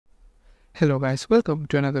Hello guys, welcome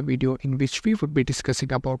to another video in which we would be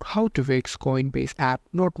discussing about how to fix Coinbase app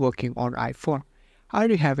not working on iPhone. Are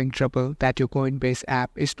you having trouble that your Coinbase app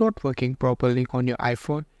is not working properly on your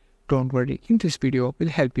iPhone? Don't worry, in this video we'll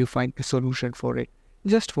help you find a solution for it.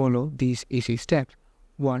 Just follow these easy steps.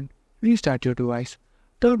 1. Restart your device.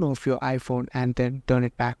 Turn off your iPhone and then turn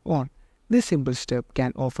it back on. This simple step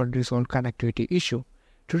can often resolve connectivity issue.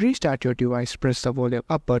 To restart your device, press the volume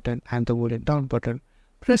up button and the volume down button.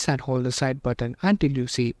 Press and hold the side button until you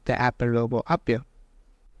see the Apple logo appear.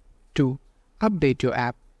 2. Update your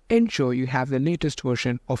app. Ensure you have the latest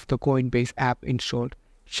version of the Coinbase app installed.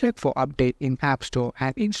 Check for update in App Store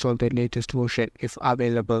and install the latest version if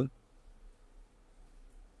available.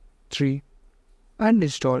 3.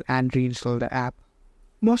 Uninstall and reinstall the app.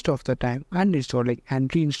 Most of the time, uninstalling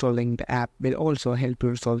and reinstalling the app will also help you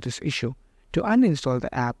resolve this issue. To uninstall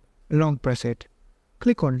the app, long press it.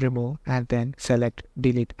 Click on Remove and then select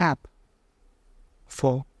Delete App.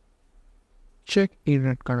 4. Check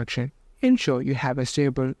internet connection. Ensure you have a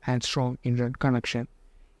stable and strong internet connection.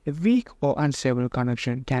 A weak or unstable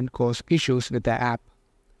connection can cause issues with the app.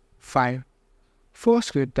 5. Force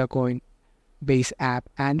quit the Coinbase app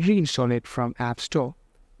and reinstall it from App Store.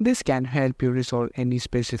 This can help you resolve any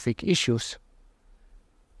specific issues.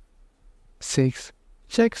 6.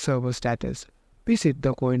 Check server status. Visit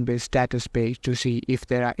the Coinbase status page to see if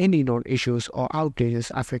there are any known issues or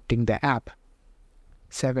outages affecting the app.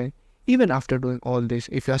 7. Even after doing all this,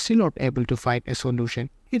 if you are still not able to find a solution,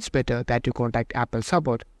 it's better that you contact Apple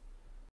support.